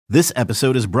This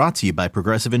episode is brought to you by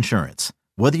Progressive Insurance.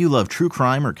 Whether you love true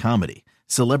crime or comedy,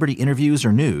 celebrity interviews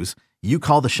or news, you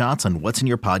call the shots on what's in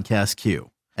your podcast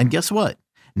queue. And guess what?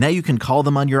 Now you can call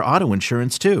them on your auto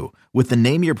insurance too with the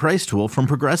Name Your Price tool from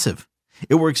Progressive.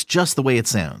 It works just the way it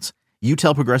sounds. You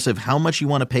tell Progressive how much you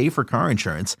want to pay for car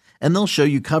insurance, and they'll show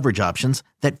you coverage options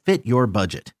that fit your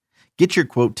budget. Get your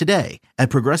quote today at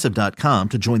Progressive.com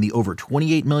to join the over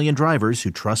 28 million drivers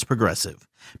who trust Progressive.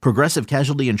 Progressive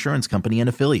Casualty Insurance Company and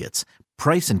Affiliates.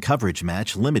 Price and coverage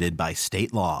match limited by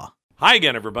state law. Hi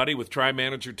again, everybody. With Tribe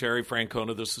Manager Terry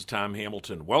Francona, this is Tom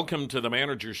Hamilton. Welcome to the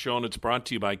Manager Show, and it's brought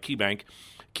to you by KeyBank.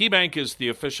 KeyBank is the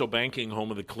official banking home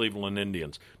of the Cleveland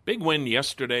Indians. Big win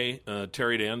yesterday,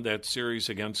 Terry, to end that series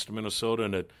against Minnesota,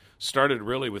 and it started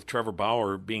really with Trevor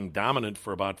Bauer being dominant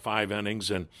for about 5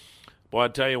 innings. And, boy, I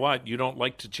tell you what, you don't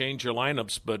like to change your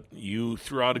lineups, but you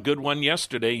threw out a good one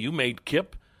yesterday. You made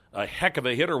Kip a heck of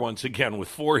a hitter once again with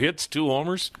 4 hits, 2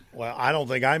 homers. Well, I don't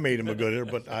think I made him a good hitter,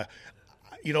 but,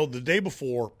 the day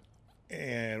before,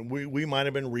 and we might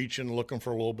have been reaching, looking for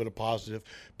a little bit of positive,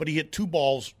 but he hit 2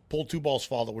 balls, pulled 2 balls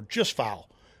foul that were just foul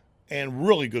and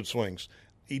really good swings.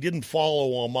 He didn't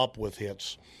follow them up with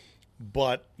hits,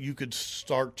 but you could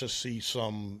start to see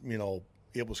some,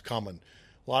 it was coming.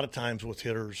 A lot of times with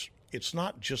hitters, it's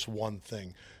not just one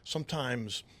thing.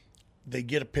 Sometimes they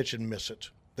get a pitch and miss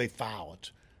it. They foul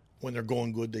it. When they're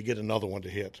going good, they get another one to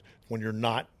hit. When you're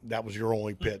not, that was your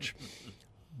only pitch.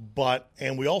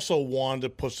 And we also wanted to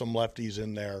put some lefties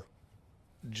in there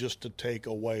just to take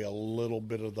away a little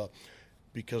bit of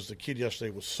because the kid yesterday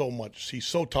was he's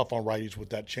so tough on righties with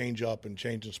that change-up and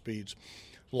changing speeds.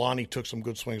 Lonnie took some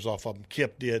good swings off of him.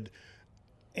 Kip did.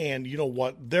 And you know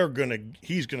what?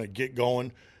 He's going to get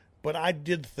going. But I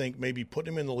did think maybe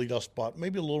putting him in the leadoff spot,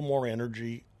 maybe a little more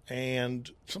energy, and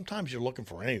sometimes you're looking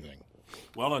for anything.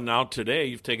 Well, and now today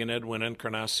you've taken Edwin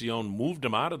Encarnacion, moved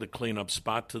him out of the cleanup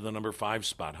spot to the number 5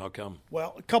 spot. How come?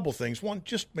 Well, a couple things. One,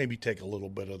 just maybe take a little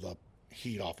bit of the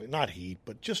heat off it. Not heat,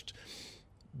 but just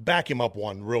back him up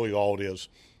one, really all it is.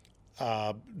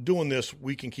 Doing this,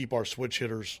 we can keep our switch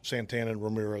hitters, Santana and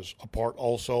Ramirez, apart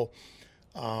also.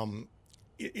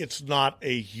 It's not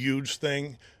a huge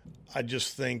thing. I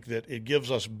just think that it gives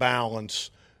us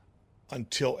balance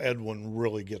until Edwin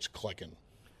really gets clicking.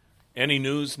 Any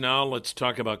news now? Let's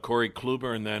talk about Corey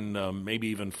Kluber and then maybe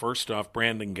even first off,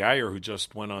 Brandon Guyer, who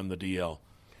just went on the DL.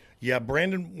 Yeah,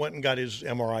 Brandon went and got his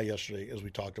MRI yesterday, as we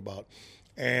talked about,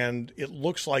 and it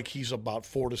looks like he's about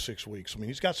 4 to 6 weeks. I mean,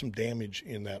 he's got some damage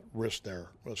in that wrist there,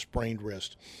 a sprained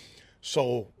wrist.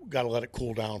 So got to let it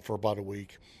cool down for about a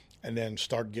week and then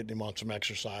start getting him on some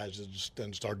exercises,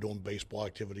 then start doing baseball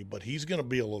activity. But he's going to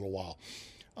be a little while.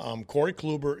 Corey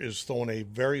Kluber is throwing a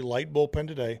very light bullpen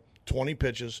today, 20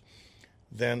 pitches.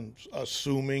 Then,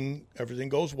 assuming everything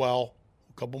goes well,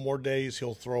 a couple more days,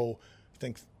 he'll throw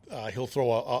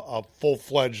a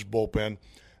full-fledged bullpen.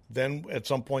 Then, at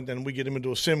some point, then we get him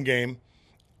into a sim game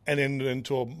and then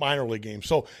into a minor league game.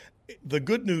 So, the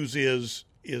good news is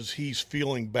he's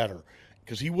feeling better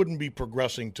because he wouldn't be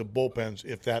progressing to bullpens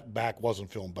if that back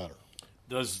wasn't feeling better.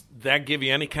 Does that give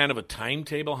you any kind of a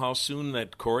timetable how soon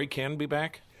that Corey can be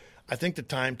back? I think the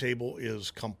timetable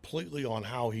is completely on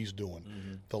how he's doing.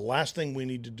 Mm-hmm. The last thing we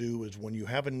need to do is when you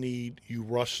have a need, you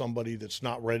rush somebody that's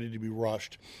not ready to be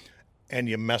rushed, and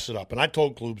you mess it up. And I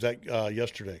told Klubs that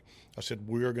yesterday. I said,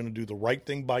 we're going to do the right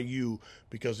thing by you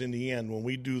because in the end, when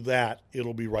we do that,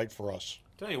 it'll be right for us.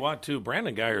 Tell you what, too,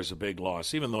 Brandon Guyer's a big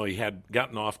loss. Even though he had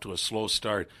gotten off to a slow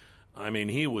start, I mean,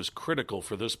 he was critical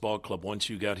for this ball club once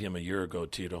you got him a year ago,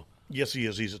 Tito. Yes, he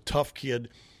is. He's a tough kid.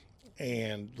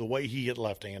 And the way he hit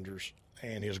left-handers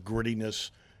and his grittiness,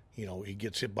 he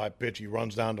gets hit by a pitch, he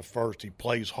runs down to first, he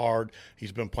plays hard.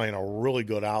 He's been playing a really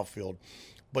good outfield.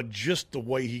 But just the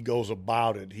way he goes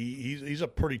about it, he's a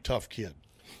pretty tough kid.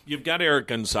 You've got Eric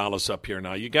Gonzalez up here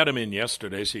now. You got him in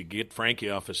yesterday so you get Frankie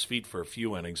off his feet for a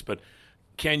few innings. But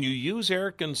can you use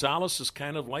Eric Gonzalez as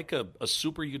kind of like a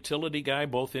super utility guy,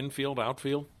 both infield,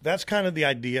 outfield? That's kind of the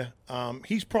idea.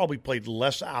 He's probably played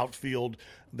less outfield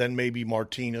than maybe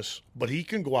Martinez, but he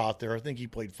can go out there. I think he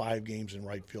played 5 games in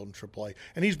right field in AAA,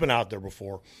 and he's been out there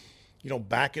before.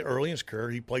 Back early in his career,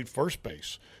 he played first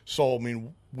base. So, I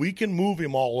mean, we can move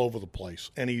him all over the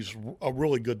place, and he's a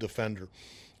really good defender.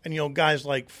 And, guys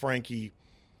like Frankie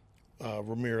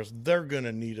Ramirez, they're going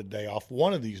to need a day off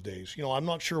one of these days. I'm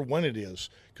not sure when it is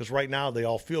because right now they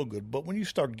all feel good. But when you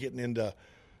start getting into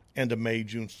end of May,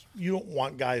 June, you don't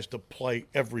want guys to play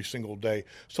every single day.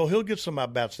 So he'll get some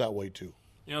at-bats that way too.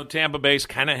 Tampa Bay's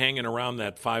kind of hanging around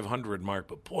that 500 mark,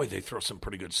 but boy, they throw some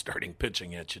pretty good starting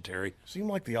pitching at you, Terry. Seem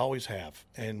like they always have,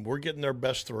 and we're getting their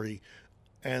best 3.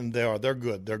 and they're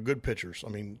good. They're good pitchers. I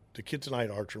mean, the kid tonight,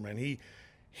 Archer, man,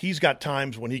 he's got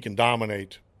times when he can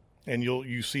dominate, and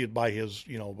you see it by his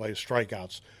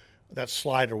strikeouts. That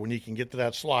slider, when he can get to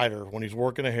that slider, when he's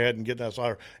working ahead and get that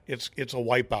slider, it's a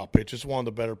wipeout pitch. It's one of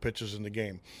the better pitches in the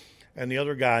game. And the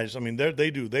other guys, I mean,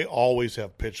 they always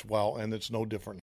have pitched well, and it's no different